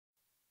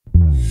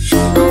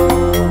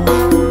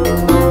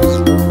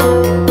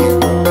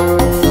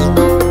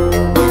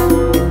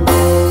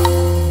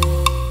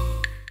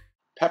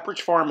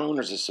Pepperidge Farm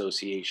Owners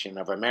Association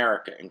of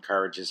America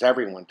encourages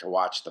everyone to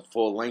watch the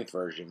full-length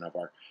version of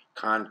our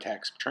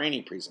context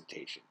training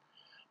presentation,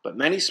 but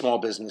many small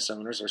business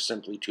owners are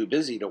simply too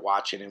busy to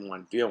watch it in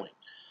one viewing.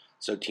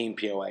 So Team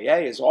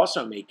POAA is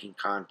also making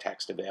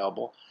context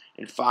available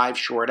in 5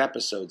 short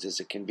episodes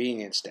as a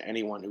convenience to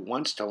anyone who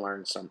wants to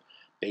learn some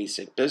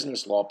basic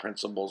business law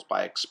principles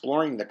by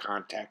exploring the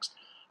context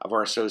of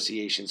our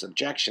association's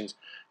objections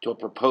to a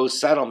proposed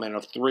settlement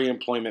of 3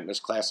 employment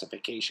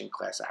misclassification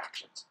class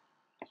actions.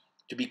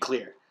 To be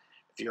clear,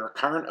 if you're a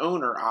current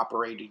owner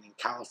operating in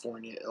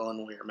California,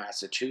 Illinois, or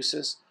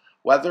Massachusetts,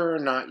 whether or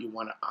not you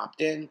want to opt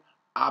in,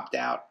 opt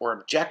out, or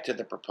object to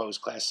the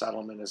proposed class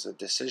settlement is a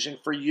decision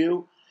for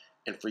you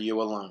and for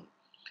you alone.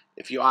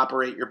 If you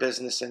operate your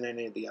business in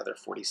any of the other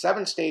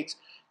 47 states,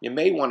 you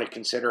may want to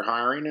consider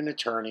hiring an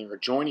attorney or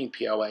joining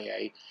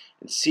POAA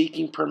and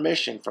seeking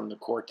permission from the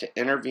court to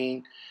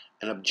intervene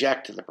and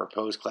object to the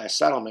proposed class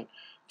settlement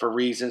for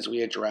reasons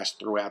we addressed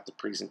throughout the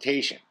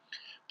presentation.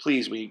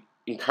 Please, we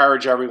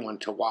encourage everyone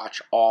to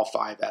watch all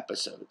 5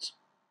 episodes.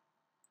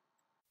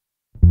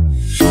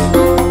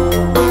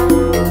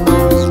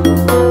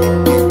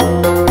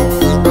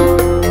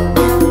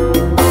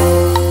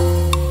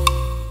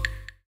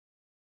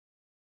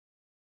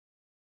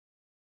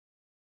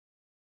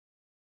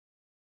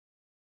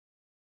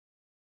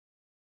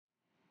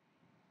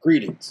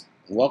 Greetings,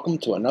 and welcome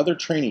to another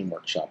training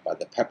workshop by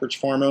the Pepperidge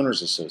Farm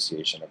Owners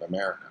Association of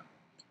America.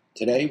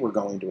 Today we're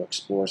going to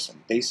explore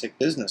some basic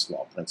business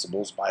law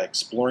principles by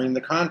exploring the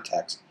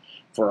context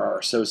for our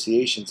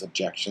association's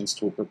objections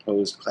to a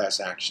proposed class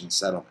action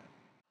settlement.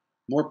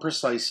 More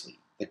precisely,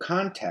 the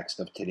context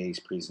of today's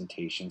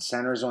presentation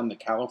centers on the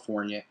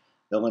California,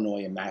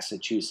 Illinois, and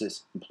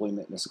Massachusetts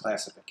employment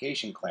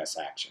misclassification class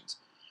actions,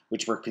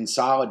 which were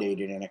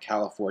consolidated in a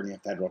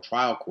California federal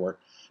trial court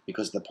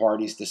because the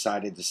parties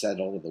decided to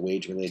settle the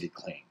wage-related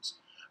claims.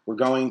 We're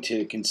going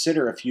to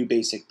consider a few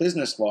basic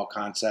business law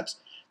concepts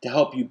to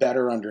help you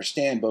better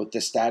understand both the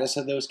status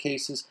of those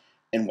cases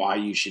and why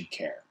you should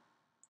care.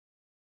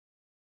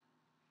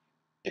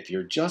 If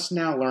you're just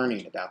now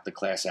learning about the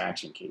class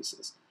action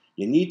cases,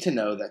 you need to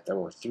know that there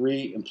were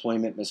 3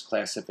 employment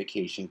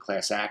misclassification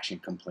class action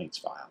complaints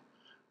filed,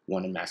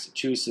 one in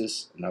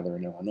Massachusetts, another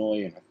in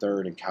Illinois, and a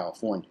third in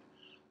California.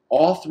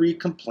 All 3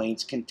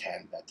 complaints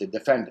contend that the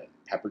defendant,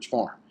 Pepperidge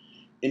Farm,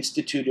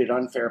 instituted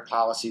unfair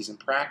policies and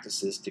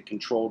practices to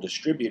control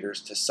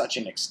distributors to such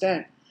an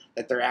extent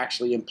that they're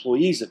actually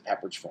employees of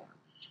Pepperidge Farm,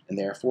 and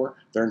therefore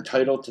they're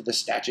entitled to the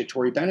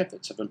statutory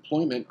benefits of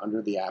employment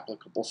under the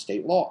applicable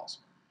state laws.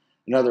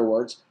 In other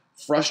words,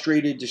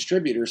 frustrated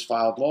distributors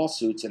filed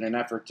lawsuits in an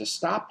effort to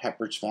stop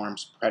Pepperidge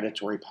Farm's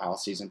predatory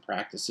policies and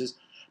practices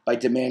by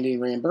demanding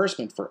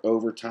reimbursement for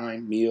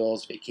overtime,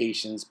 meals,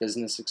 vacations,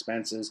 business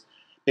expenses,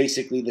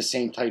 basically the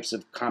same types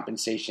of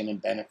compensation and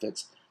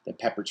benefits that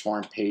Pepperidge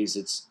Farm pays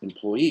its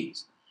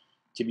employees.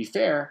 To be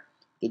fair,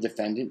 the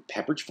defendant,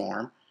 Pepperidge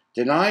Farm,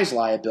 denies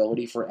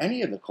liability for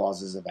any of the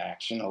causes of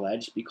action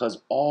alleged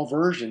because all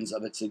versions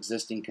of its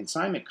existing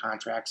consignment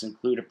contracts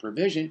include a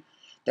provision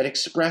that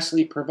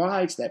expressly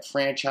provides that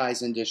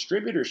franchise and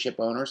distributorship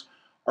owners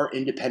are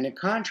independent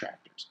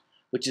contractors,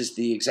 which is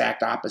the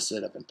exact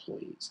opposite of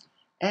employees.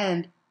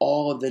 And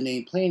all of the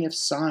named plaintiffs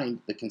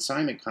signed the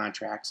consignment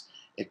contracts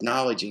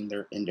acknowledging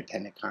their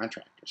independent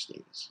contractor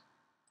status.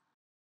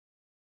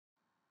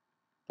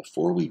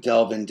 Before we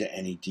delve into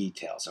any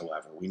details,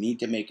 however, we need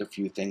to make a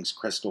few things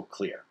crystal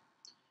clear.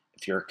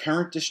 If you're a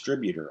current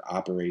distributor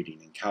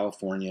operating in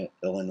California,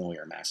 Illinois,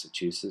 or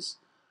Massachusetts,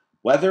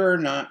 whether or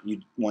not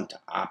you want to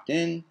opt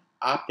in,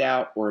 opt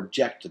out, or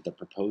object to the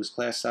proposed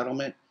class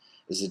settlement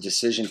is a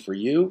decision for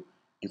you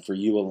and for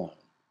you alone.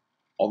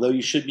 Although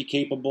you should be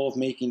capable of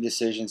making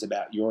decisions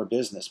about your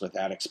business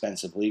without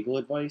expensive legal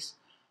advice,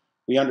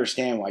 we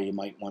understand why you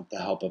might want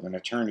the help of an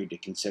attorney to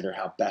consider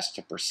how best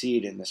to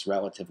proceed in this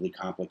relatively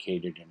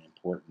complicated and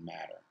important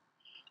matter.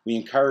 We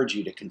encourage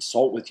you to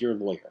consult with your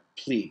lawyer.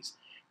 Please,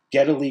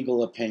 get a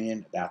legal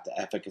opinion about the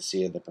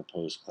efficacy of the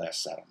proposed class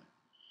settlement.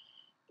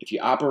 If you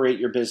operate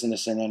your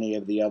business in any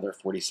of the other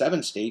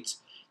 47 states,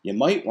 you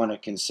might want to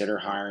consider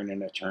hiring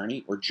an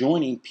attorney or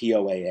joining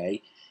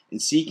POAA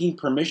and seeking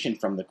permission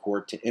from the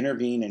court to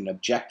intervene and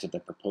object to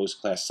the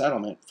proposed class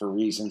settlement for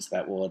reasons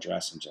that we'll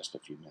address in just a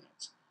few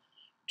minutes.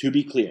 To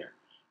be clear,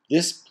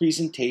 this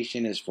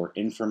presentation is for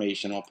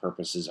informational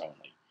purposes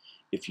only.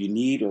 If you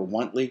need or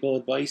want legal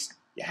advice,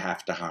 you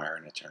have to hire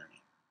an attorney.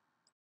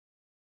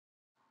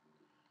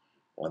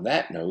 On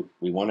that note,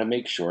 we want to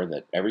make sure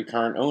that every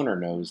current owner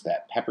knows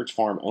that Pepperidge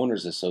Farm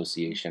Owners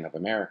Association of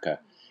America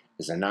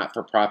is a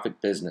not-for-profit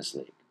business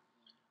league.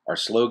 Our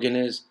slogan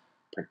is,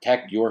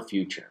 "Protect your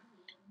future."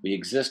 We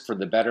exist for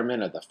the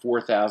betterment of the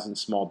 4,000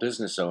 small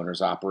business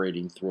owners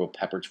operating through a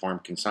Pepperidge Farm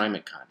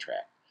consignment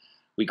contract.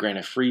 We grant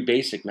a free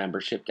basic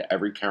membership to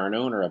every current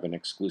owner of an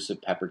exclusive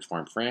Pepperidge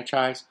Farm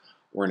franchise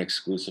or an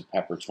exclusive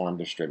Pepperidge Farm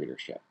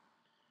distributorship.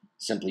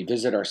 Simply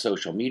visit our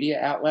social media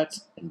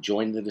outlets and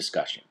join the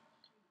discussion.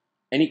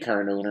 Any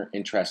current owner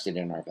interested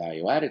in our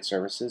value-added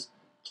services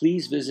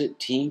Please visit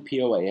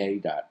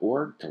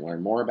teampoaa.org to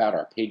learn more about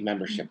our paid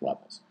membership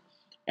levels.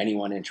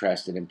 Anyone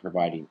interested in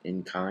providing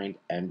in-kind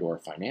and/or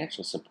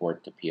financial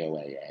support to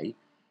POAA,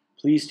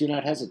 please do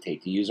not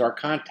hesitate to use our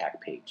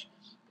contact page.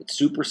 It's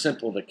super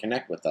simple to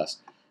connect with us,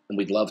 and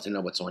we'd love to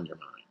know what's on your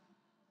mind.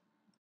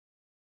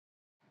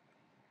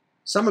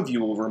 Some of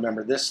you will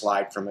remember this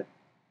slide from a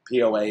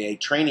POAA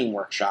training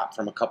workshop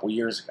from a couple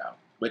years ago,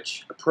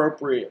 which,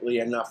 appropriately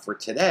enough for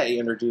today,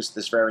 introduced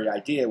this very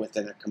idea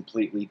within a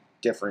completely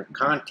different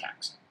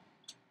context.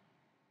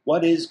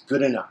 What is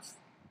good enough?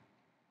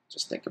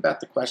 Just think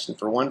about the question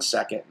for 1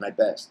 second, and I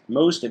bet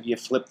most of you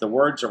flip the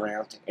words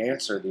around to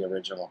answer the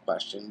original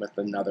question with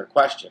another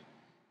question.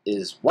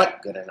 Is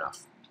what good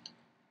enough?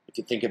 If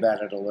you think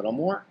about it a little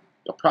more,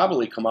 you'll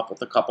probably come up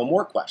with a couple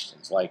more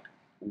questions, like,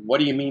 what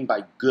do you mean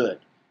by good?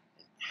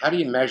 How do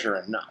you measure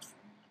enough?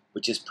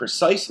 Which is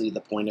precisely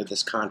the point of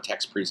this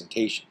context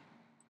presentation.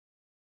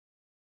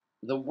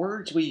 The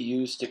words we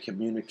use to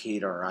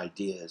communicate our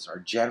ideas are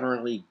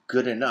generally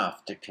good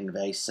enough to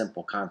convey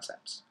simple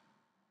concepts.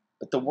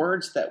 But the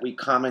words that we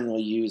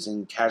commonly use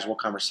in casual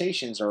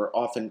conversations are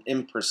often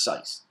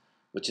imprecise,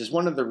 which is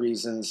one of the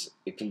reasons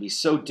it can be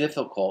so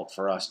difficult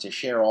for us to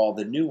share all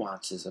the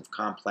nuances of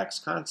complex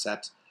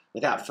concepts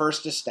without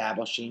first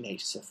establishing a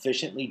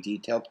sufficiently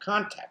detailed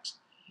context,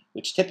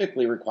 which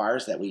typically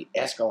requires that we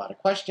ask a lot of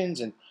questions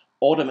and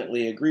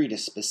ultimately agree to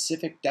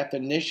specific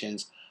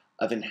definitions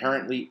of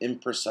inherently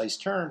imprecise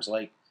terms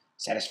like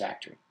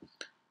satisfactory.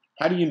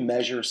 How do you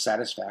measure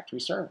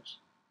satisfactory service?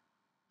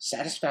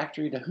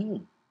 Satisfactory to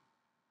whom?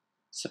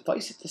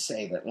 Suffice it to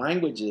say that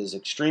language is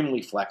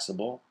extremely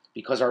flexible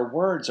because our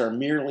words are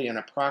merely an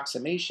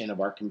approximation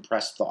of our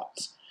compressed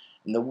thoughts.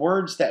 And the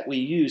words that we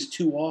use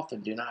too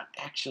often do not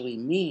actually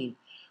mean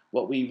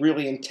what we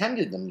really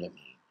intended them to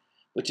mean,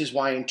 which is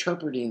why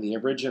interpreting the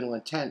original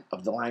intent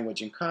of the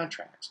language in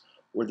contracts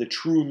or the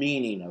true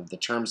meaning of the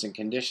terms and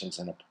conditions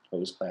in a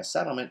proposed class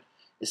settlement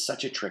is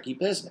such a tricky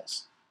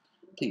business.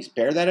 Please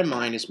bear that in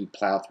mind as we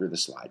plow through the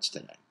slides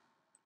today.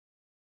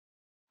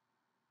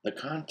 The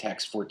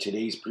context for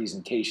today's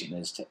presentation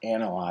is to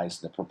analyze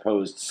the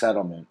proposed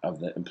settlement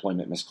of the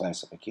employment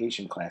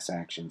misclassification class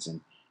actions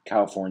in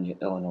California,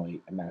 Illinois,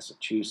 and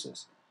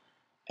Massachusetts,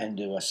 and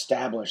to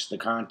establish the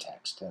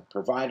context, to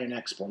provide an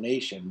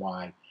explanation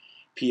why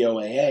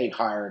POAA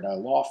hired a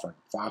law firm,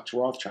 Fox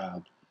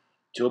Rothschild,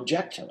 to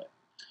object to it.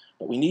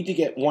 But we need to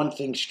get one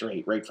thing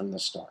straight right from the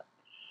start.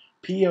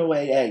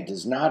 POAA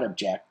does not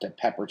object to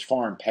Pepperidge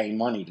Farm paying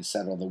money to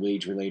settle the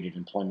wage-related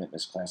employment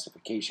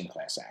misclassification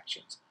class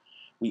actions.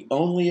 We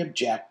only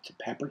object to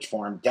Pepperidge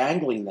Farm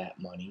dangling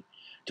that money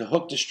to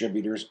hook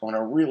distributors on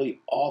a really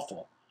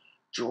awful,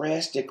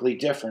 drastically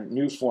different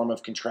new form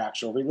of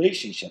contractual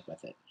relationship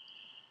with it.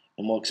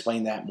 And we'll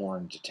explain that more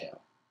in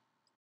detail.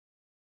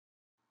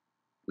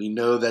 We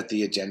know that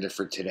the agenda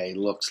for today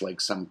looks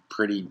like some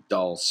pretty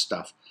dull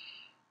stuff,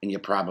 and you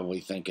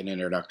probably think an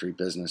introductory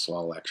business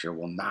law lecture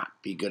will not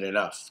be good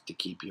enough to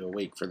keep you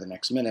awake for the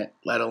next minute,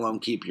 let alone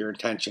keep your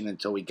attention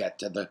until we get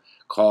to the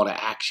call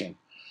to action.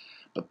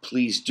 But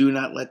please do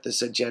not let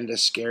this agenda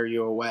scare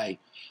you away.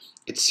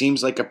 It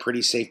seems like a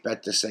pretty safe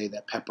bet to say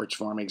that Pepperidge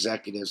Farm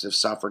executives have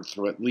suffered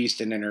through at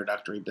least an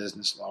introductory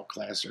business law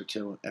class or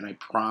two, and I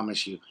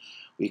promise you,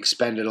 we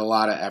expended a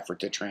lot of effort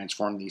to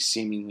transform these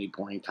seemingly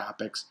boring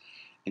topics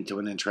into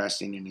an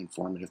interesting and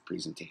informative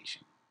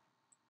presentation.